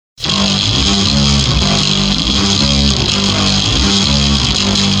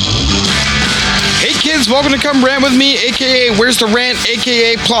friends, welcome to Come Rant With Me, a.k.a. Where's the Rant,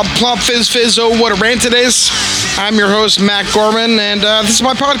 a.k.a. Plop Plop Fizz Fizz, oh what a rant it is. I'm your host, Matt Gorman, and this is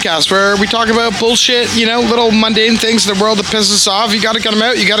my podcast where we talk about bullshit, little mundane things in the world that piss us off. You gotta get them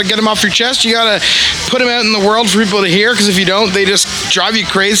out, you gotta get them off your chest, you gotta put them out in the world for people to hear, because if you don't, they just drive you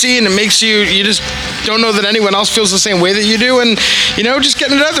crazy, and it makes you just don't know that anyone else feels the same way that you do, and, just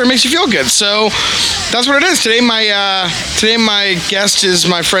getting it out there makes you feel good. So that's what it is. Today my guest is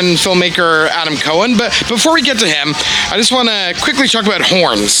my friend and filmmaker Adam Cohen, but before we get to him, I just want to quickly talk about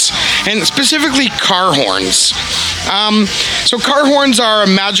horns, and specifically car horns. So car horns are a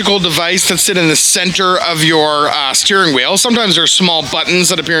magical device that sit in the center of your steering wheel. Sometimes there are small buttons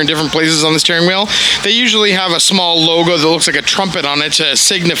that appear in different places on the steering wheel. They usually have a small logo that looks like a trumpet on it to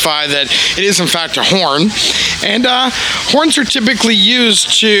signify that it is in fact a horn. And horns are typically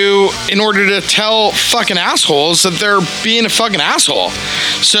used in order to tell fucking assholes that they're being a fucking asshole.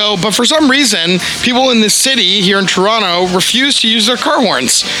 So, but for some reason, people in this city here in Toronto refuse to use their car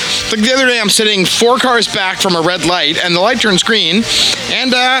horns. Like the other day, I'm sitting 4 cars back from a red light, and the light turns green,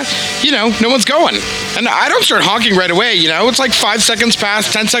 and, no one's going. And I don't start honking right away, It's like 5 seconds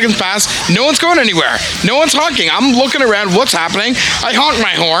pass, 10 seconds pass, no one's going anywhere. No one's honking. I'm looking around, what's happening? I honk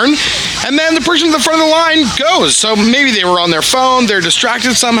my horn, and then the person at the front of the line goes. So maybe they were on their phone, they're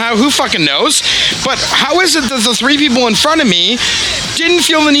distracted somehow, who fucking knows? But how is it that the 3 people in front of me didn't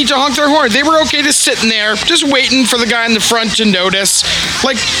feel the need to honk their horn? They were okay just sitting there, just waiting for the guy in the front to notice.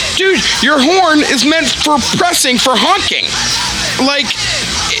 Like, dude, your horn is meant for pressing, for honking. Like,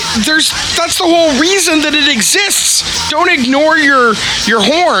 that's the whole reason that it exists. Don't ignore your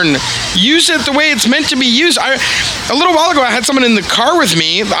horn. Use it the way it's meant to be used. A little while ago, I had someone in the car with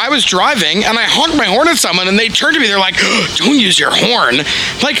me. I was driving, and I honked my horn at someone, and they turned to me. They're like, don't use your horn.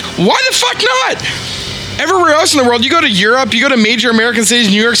 Like, why the fuck not? Everywhere else in the world, you go to Europe, you go to major American cities,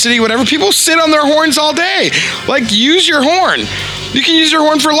 New York City, whatever, people sit on their horns all day. Like, use your horn. You can use your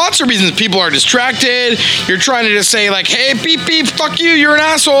horn for lots of reasons. People are distracted. You're trying to just say, like, hey, beep, beep, fuck you, you're an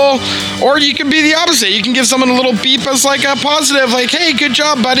asshole. Or you can be the opposite. You can give someone a little beep as, like, a positive, like, hey, good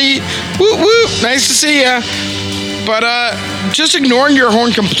job, buddy. Woo, woo, nice to see ya. But just ignoring your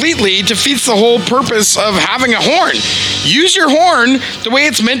horn completely defeats the whole purpose of having a horn. Use your horn the way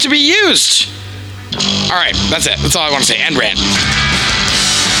it's meant to be used. All right, that's it. That's all I want to say. End rant.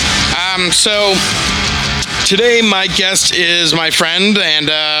 So today my guest is my friend and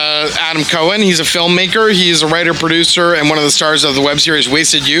Adam Cohen. He's a filmmaker. He's a writer, producer, and one of the stars of the web series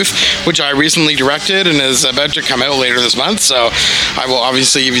Wasted Youth, which I recently directed and is about to come out later this month. So I will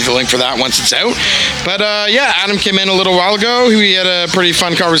obviously give you the link for that once it's out. But Adam came in a little while ago. We had a pretty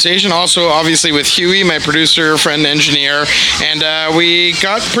fun conversation. Also, obviously, with Huey, my producer, friend, engineer, and we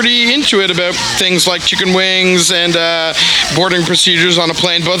got pretty into it about things like chicken wings and boarding procedures on a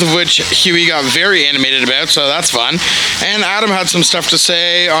plane, both of which Huey got very animated about. So that's fun. And Adam had some stuff to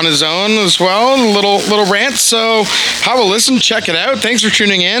say on his own as well, a little rant. So have a listen, check it out. Thanks for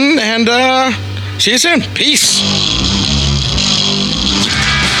tuning in, and see you soon. Peace.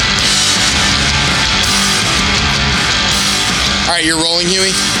 All right, you're rolling,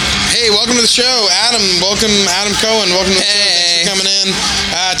 Huey. Hey, welcome to the show, Adam. Welcome, Adam Cohen. Welcome to the show. Thanks for coming in.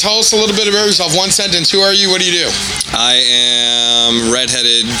 Tell us a little bit about yourself. One sentence. Who are you? What do you do? I am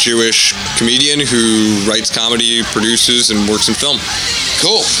redheaded Jewish comedian who writes comedy, produces, and works in film.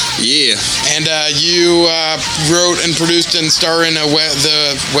 Cool. Yeah. And you wrote and produced and star in the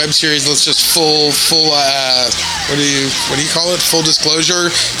web series. Let's just full. What do you call it? Full disclosure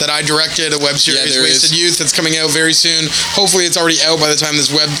that I directed a web series, Wasted Youth, that's coming out very soon. Hopefully, it's already out by the time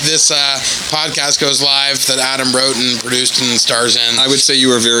this podcast goes live. That Adam wrote and produced and stars in. I would say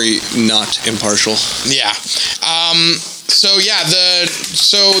you are very not impartial. Yeah. So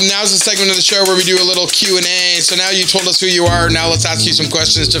now's the segment of the show where we do a little Q&A. So now you told us who you are. Now let's ask you some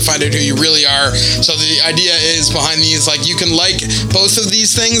questions to find out who you really are. So the idea is behind these, like, you can like both of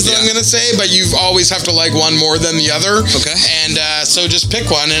these things that I'm going to say, but you always have to like one more than the other. Okay. And so just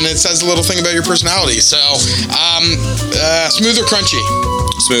pick one, and it says a little thing about your personality. So smooth or crunchy?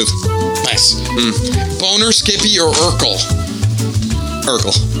 Smooth. Nice. Boner, Skippy, or Urkel?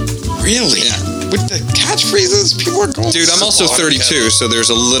 Urkel. Really? Yeah. With the catchphrases, people are going. Dude, I'm also 32, so there's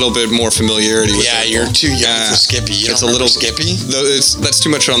a little bit more familiarity with Yeah, Urkel. you're too young for Skippy. You it's don't a little Skippy? That's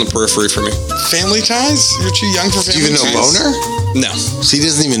too much on the periphery for me. Family Ties? You're too young for Family Ties? Do you even know Boner? No. So he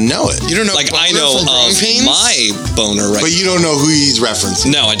doesn't even know it. You don't know Like, I boner know from growing of pains? my boner right But you don't know who he's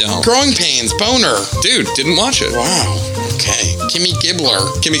referencing. No, I don't. Growing pains, boner. Dude, didn't watch it. Wow. Okay. Kimmy Gibbler.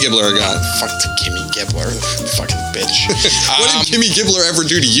 Kimmy Gibbler I got. Fuck the Kimmy Gibbler. Fucking bitch. What did Kimmy Gibbler ever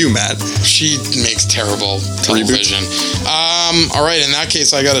do to you, Matt? She makes terrible television. All right, in that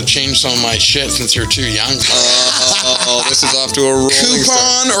case, I gotta change some of my shit since you're too young. Oh, this is off to a rolling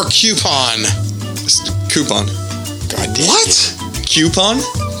start. Coupon or coupon? Coupon. God damn. What? Coupon?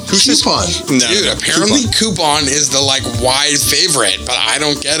 Who says Coupon? No, Dude, no, apparently coupon is the like wide favorite, but I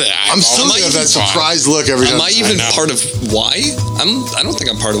don't get it. I'm still gonna have that surprised look every time. Am I even know. part of Y? I don't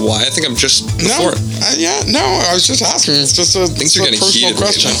think I'm part of Y. I think I'm just before. No, I was just asking. It's just a, Things it's are a getting personal heated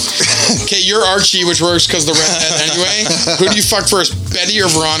question. Okay, you're Archie, which works because the redhead anyway. Who do you fuck first, Betty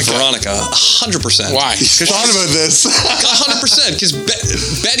or Veronica? Veronica, 100%. Why? Thought about this. 100%, because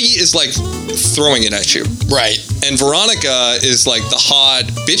Betty is like throwing it at you. Right. And Veronica is like the hot,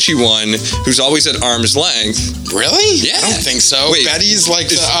 bitchy one who's always at arm's length. Really? Yeah. I don't think so. Wait, Betty's like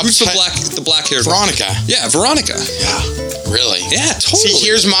Who's the black haired Veronica. Yeah, Veronica. Really? Yeah, totally. See,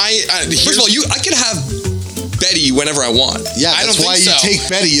 here's my. First of all, I could have Betty whenever I want. Yeah, I that's don't why think you so. take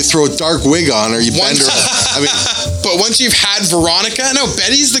Betty, you throw a dark wig on her, you bend her. I mean, But once you've had Veronica, no,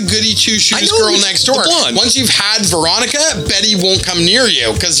 Betty's the goody two I shoes know, girl the next door. blonde. Once you've had Veronica, Betty won't come near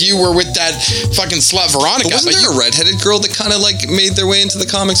you because you were with that fucking slut Veronica. But wasn't there a redheaded girl that kind of like made their way into the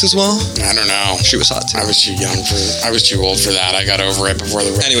comics as well? I don't know. She was hot too. I was too young for. I was too old for that. I got over it before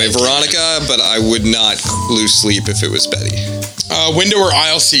the. Anyway, Veronica, but I would not lose sleep if it was Betty. Window or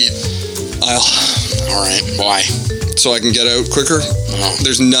aisle seat? All right. Why? So I can get out quicker.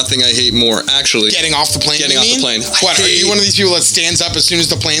 There's nothing I hate more, actually. Getting off the plane. Getting you off the mean? plane. What? Are you one of these people that stands up as soon as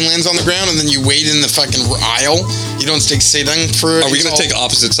the plane lands on the ground and then you wait in the fucking aisle? You don't stay sitting for. Are we going to take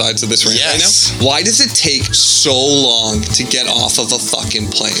opposite sides of this rant right Yes. now? Why does it take so long to get off of a fucking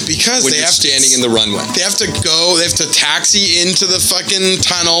plane? Because when they you're have to- standing in the runway. They have to go. They have to taxi into the fucking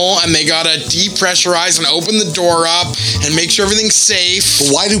tunnel, and they gotta depressurize and open the door up and make sure everything's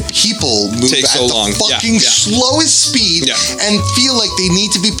safe. why do people move Take at so the long. Yeah, fucking yeah. slowest speed Yeah. and feel like they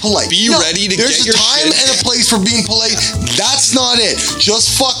need to be polite? Be ready to there's get your a time shit. and a place for being polite. That's not it.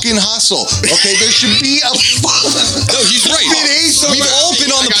 Just fucking hustle. Okay, there should be a. No, he's right. We've all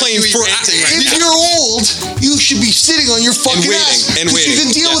been on the plane for If you're old, you should be sitting on your fucking waiting, ass. and 'Cause you waiting, can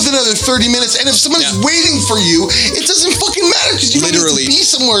deal yeah. with another 30 minutes. And if someone's Yeah. waiting for you, it doesn't fucking matter because you Literally. don't need to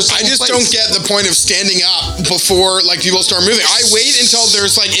be somewhere. I just don't get the point of standing up before like people start moving. I wait until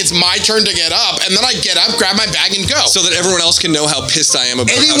there's like it's my turn to get up, and then I get up, grab my bag, and go. So that everyone else can know how pissed I am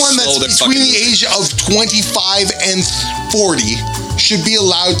about Anyone how slow they're that's fucking between the moving. age of 25 and 40 should be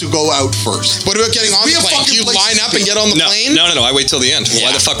allowed to go out first. What about getting on Be the a plane? fucking Do you place line to up be. and get on the plane? No, I wait till the end. Yeah.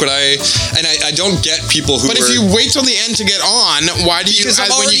 Why the fuck would I? And I don't get people who. But if are, you wait till the end to get on, why do you? Because I'm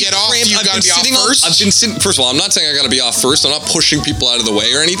When already you get off, cramped. you I've got to been be off sitting first. I've been sitting. First of all, I'm not saying I got to be off first. I'm not pushing people out of the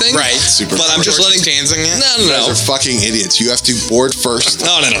way or anything. Right. But I'm just letting. dancing. No. You guys are fucking idiots. You have to board first.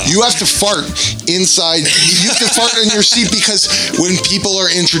 No. You have to fart inside. You have to fart in your seat because when people are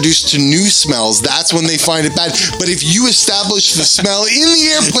introduced to new smells, that's when they find it bad. But if you establish the smell in the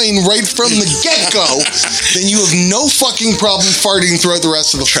airplane right from the get-go, then you have no fucking problem farting throughout the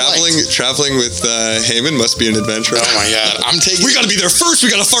rest of the flight. Traveling with Heyman must be an adventure. Oh my god, I'm taking. We got to be there first. We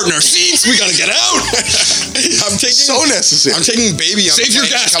got to fart in our seats. We got to get out. I'm taking. So necessary. I'm taking baby on Save the your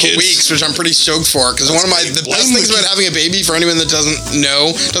plane in gas, a couple kids. weeks, which I'm pretty stoked for. Because one of the best things about having a baby, for anyone that doesn't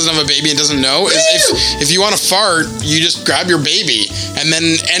have a baby and doesn't know, is if you want to fart, you just grab your baby, and then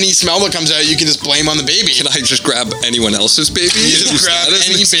any smell that comes out, you can just blame on the baby. Can I just grab anyone else's baby? You just Use grab that as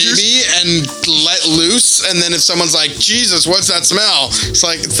an any excuse? baby and let loose, and then if someone's like, Jesus, what's that smell? It's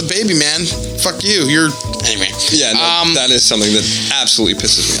like, it's the baby, man. Fuck you. You're anyway. Yeah, no, that is something that absolutely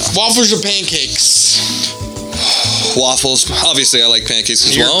pisses me off. Waffles or pancakes? Waffles. Obviously, I like pancakes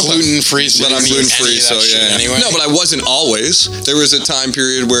as You're well. gluten-free, so but I'm you don't eat gluten-free, any of so that shit yeah. anyway. No, but I wasn't always. There was a time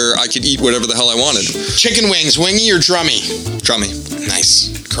period where I could eat whatever the hell I wanted. Chicken wings, wingy or drummy? Drummy. Nice.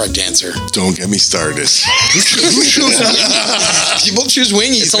 Correct answer. Don't get me started. Who chooses wingies? People choose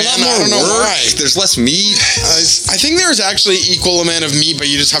wingies. It's a lot man. more I don't know work. why. There's less meat. I think there's actually equal amount of meat, but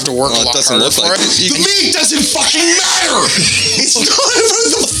you just have to work a Well, lot it doesn't harder look for like it. it. The meat doesn't fucking matter. It's not about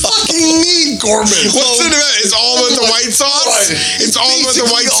the fucking meat. Gorman. What's it about? It's all about the white sauce. It's all about the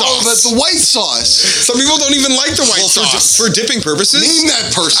white All about sauce. the white sauce. Some people don't even like the white sauce. For dipping purposes, Name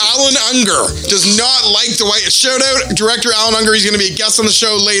that person. Alan Unger does not like the white. Shout out director Alan Unger. He's going to be a guest on the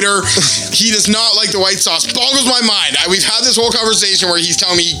show later. He does not like the white sauce. Boggles my mind. We've had this whole conversation where he's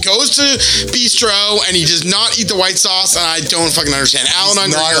telling me he goes to bistro and he does not eat the white sauce, and I don't fucking understand. Alan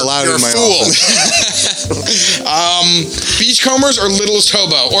Unger, not allowed you're in a my fool. office. Beachcombers or Littlest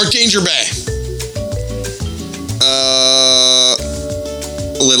Hobo or Danger Bay?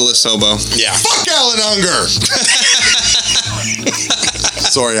 Littlest Hobo. Yeah. Fuck Alan Unger.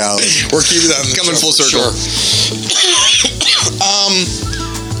 Sorry, Alan. We're keeping that in the Coming show full for circle. Sure.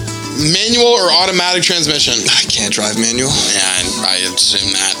 Manual or automatic transmission? I can't drive manual. Yeah, I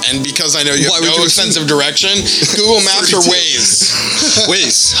assume that. And because I know you Why have would no you sense of direction, Google Maps or 32. Waze?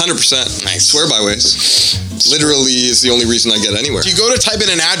 Waze, 100%. Nice. Swear by Waze. Literally is the only reason I get anywhere. Do you go to type in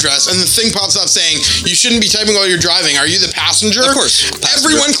an address and the thing pops up saying you shouldn't be typing while you're driving? Are you the passenger? Of course. Passenger.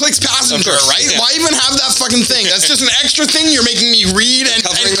 Everyone clicks passenger, Of course, right? yeah. Why even have that fucking thing? That's just an extra thing you're making me read and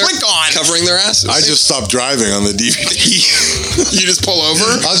click on. Covering their asses. I just stopped driving on the DVD. You just pull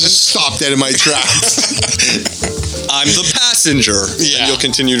over? I just stopped dead in my tracks. I'm the passenger. Yeah. And you'll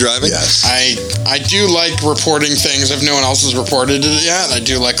continue driving? Yes. I do like reporting things if no one else has reported it yet. I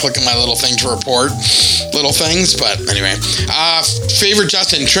do like clicking my little thing to report little things, but anyway. Favorite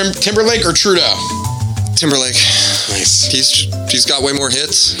Justin, Timberlake or Trudeau? Timberlake. Nice. He's got way more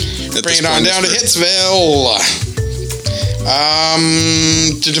hits. Bring it on down to Hitsville.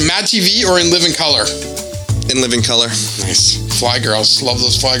 Mad TV or In Living Color? In Living Color. Nice. Fly Girls. Love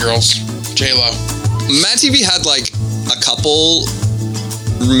those Fly Girls. J-Lo. Mad TV had like a couple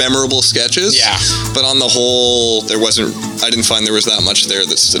memorable sketches. Yeah. But on the whole, I didn't find there was that much there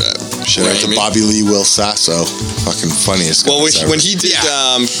that stood out. Shout out to Bobby Lee Will Sasso. Fucking funniest. Well, guys ever. when he did,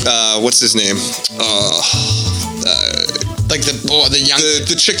 what's his name? Like the young...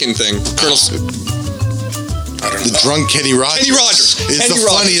 The chicken thing. Colonel... The drunk Kenny Rogers. Kenny Rogers. It's Kenny the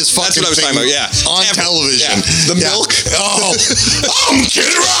Rogers. funniest fucking That's what I was thing talking about, yeah. on television. Yeah. The milk. Oh, I'm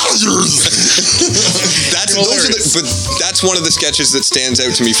Kenny Rogers. That's one of the sketches that stands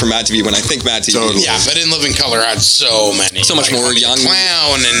out to me from Mad TV when I think Mad TV. Totally. Yeah, but In Living Color had so many. So much more young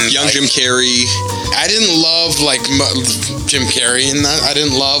Clown and young like, Jim Carrey. I didn't love Jim Carrey in that. I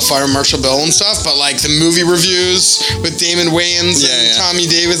didn't love Fire Marshal Bill and stuff, but like the movie reviews with Damon Wayans and Tommy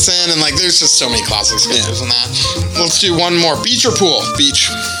Davidson, and like there's just so many classic sketches in that. Let's do one more. Beach or pool?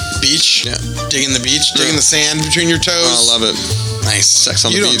 Beach. Beach? Yeah. Digging the beach? Digging the sand between your toes? I love it. Nice. Sex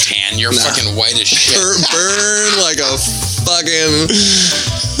on you the don't beach. tan. You're fucking white as shit. Burn like a fucking...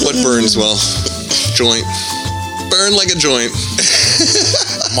 What burns well? Joint. Burn like a joint.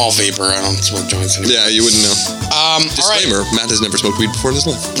 I'm all vapor. I don't smoke joints anymore. Yeah, you wouldn't know. Disclaimer, Matt has never smoked weed before in his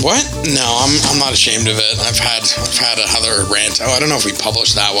life. What? No, I'm not ashamed of it. I've had another rant. Oh, I don't know if we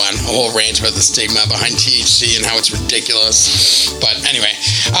published that one. A whole rant about the stigma behind THC and how it's ridiculous. But anyway,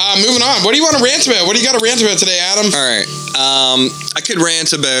 moving on. What do you want to rant about? What do you got to rant about today, Adam? All right. I could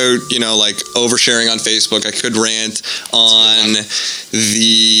rant about, like oversharing on Facebook. I could rant on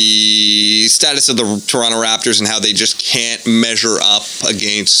the status of the Toronto Raptors and how they just can't measure up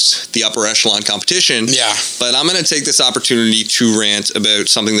against the upper echelon competition. Yeah. But I'm going to take this opportunity to rant about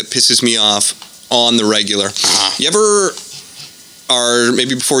something that pisses me off on the regular. You ever are,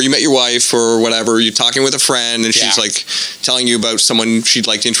 maybe before you met your wife or whatever, you're talking with a friend and she's like telling you about someone she'd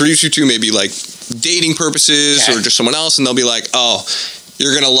like to introduce you to, maybe like dating purposes or just someone else, and they'll be like, oh,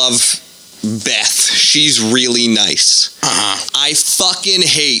 you're going to love Beth. She's really nice. I fucking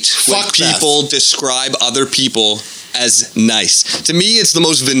hate when people describe other people as nice. To me, it's the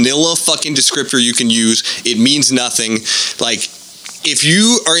most vanilla fucking descriptor you can use. It means nothing. Like, if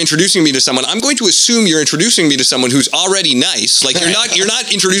you are introducing me to someone, I'm going to assume you're introducing me to someone who's already nice. Like, you're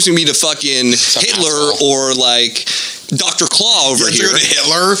not introducing me to fucking Hitler or like Dr. Claw over here.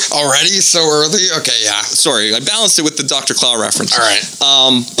 Hitler already so early? Okay, yeah. Sorry, I balanced it with the Dr. Claw reference. All right.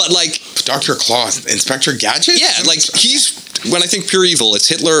 But like Dr. Claw, Inspector Gadget? Yeah, like when I think pure evil, it's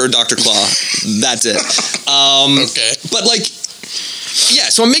Hitler or Dr. Claw. That's it. Okay. But like,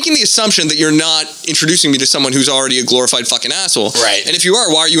 yeah, so I'm making the assumption that you're not introducing me to someone who's already a glorified fucking asshole. Right. And if you are,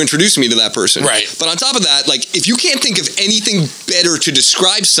 why are you introducing me to that person? Right. But on top of that, like, if you can't think of anything better to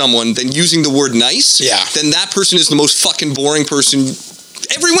describe someone than using the word nice, then that person is the most fucking boring person.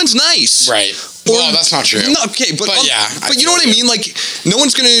 Everyone's nice. Right. Well, that's not true. No, okay, but yeah. But you know what I mean? Like, no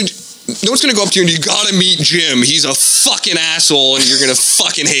one's gonna go up to you and you gotta meet Jim. He's a fucking asshole and you're gonna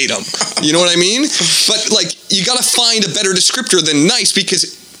fucking hate him. You know what I mean? But like, you gotta find a better descriptor than nice, because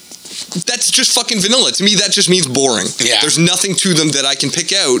that's just fucking vanilla. To me, that just means boring. Yeah. There's nothing to them that I can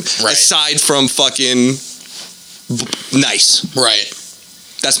pick out aside from fucking nice. Right.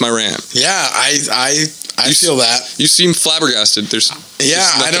 That's my rant. Yeah, I feel that. You seem flabbergasted. There's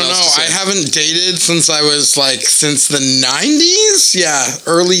I don't else know. to say. I haven't dated since I was since the 90s. Yeah,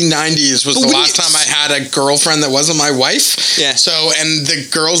 early 90s was But the when last you- time I had a girlfriend that wasn't my wife. Yeah. So, and the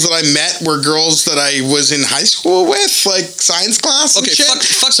girls that I met were girls that I was in high school with, like science class and Okay, shit.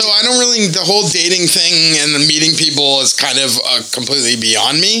 fuck So I don't really, the whole dating thing and the meeting people is kind of completely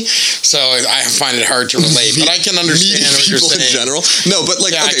beyond me. So I find it hard to relate, but I can understand Meeting what you're people saying. in general. No, but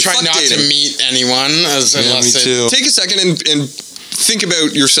Yeah, okay, I try fuck not dating. to meet anyone unless me too. Take a second and think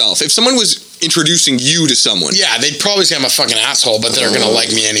about yourself. If someone was introducing you to someone, Yeah, they'd probably say I'm a fucking asshole, but they're gonna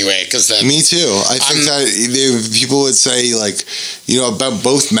like me anyway because then. Me too. I think that people would say, like, about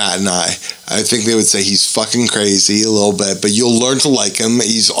both Matt and I think they would say he's fucking crazy a little bit, but you'll learn to like him.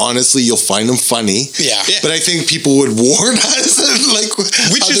 You'll find him funny. Yeah. But I think people would warn us, like,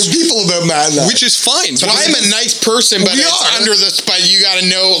 other people about Matt and I. which is fine. But I'm a nice person, but We it's are. under this. But you got to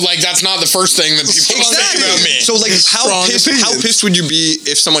know, that's not the first thing that people say about me. So, like, how Strong pissed would you be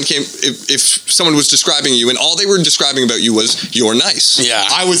if someone if someone was describing you and all they were describing about you was you're nice? Yeah,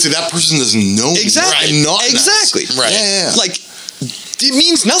 I would say that person doesn't know me. Exactly. I'm not nice. Exactly. Right. Yeah. Like, it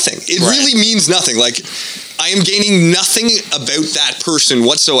means nothing. It Right. really means nothing. Like, I am gaining nothing about that person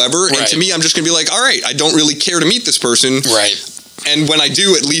whatsoever. And Right. to me, I'm just going to be like, all right, I don't really care to meet this person. right. And when I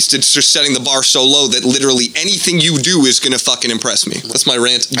do, at least it's just setting the bar so low that literally anything you do is going to fucking impress me. That's my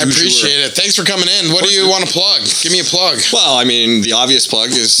rant. I appreciate it. Thanks for coming in. What do you want to plug? Give me a plug. Well, I mean, the obvious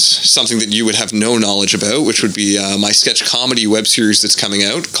plug is something that you would have no knowledge about, which would be my sketch comedy web series that's coming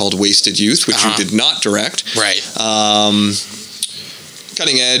out called Wasted Youth, which you did not direct. Right.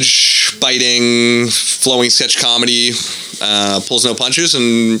 Cutting edge, biting, flowing sketch comedy, pulls no punches,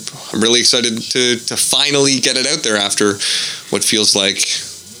 and I'm really excited to finally get it out there after what feels like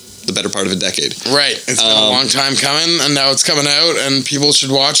the better part of a decade. Right. It's been a long time coming, and now it's coming out, and people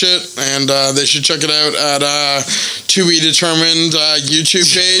should watch it, and they should check it out at To Be Determined YouTube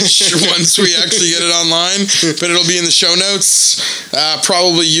page once we actually get it online. But it'll be in the show notes,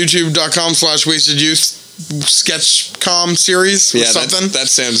 probably youtube.com/wastedYouth sketchcom series or Yeah, something. that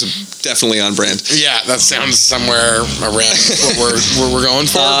sounds definitely on brand. Yeah, that sounds somewhere around what we're going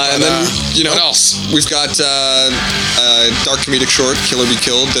for. And then, what else? We've got a dark comedic short, Kill or Be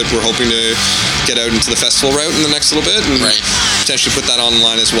Killed, that we're hoping to get out into the festival route in the next little bit, and Right. potentially put that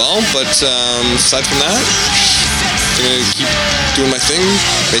online as well. But aside from that, I'm going to keep doing my thing,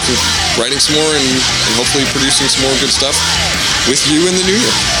 writing some more, and hopefully producing some more good stuff with you in the new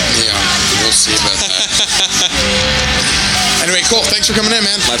year. Yeah, we'll see about that. Anyway, cool. Thanks for coming in,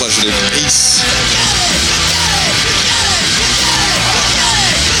 man. My pleasure, dude. Peace.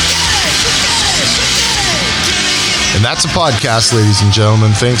 And that's a podcast, ladies and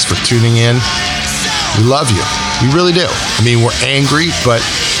gentlemen. Thanks for tuning in. We love you. We really do. I mean, we're angry, but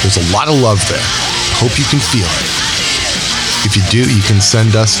there's a lot of love there. Hope you can feel it. If you do, you can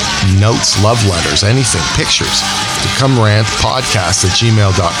send us notes, love letters, anything, pictures to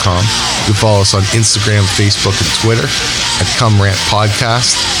comerantpodcast@gmail.com. You can follow us on Instagram, Facebook, and Twitter at Come Rant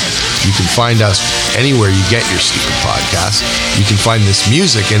Podcast. You can find us anywhere you get your stupid podcast. You can find this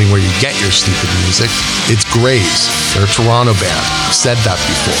music anywhere you get your stupid music. It's Graves. They're a Toronto band. I've said that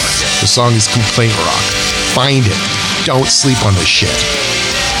before. The song is Complaint Rock. Find it. Don't sleep on this shit.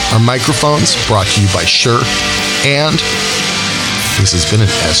 Our microphones brought to you by Shure, and this has been an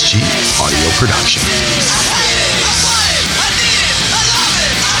SG audio production.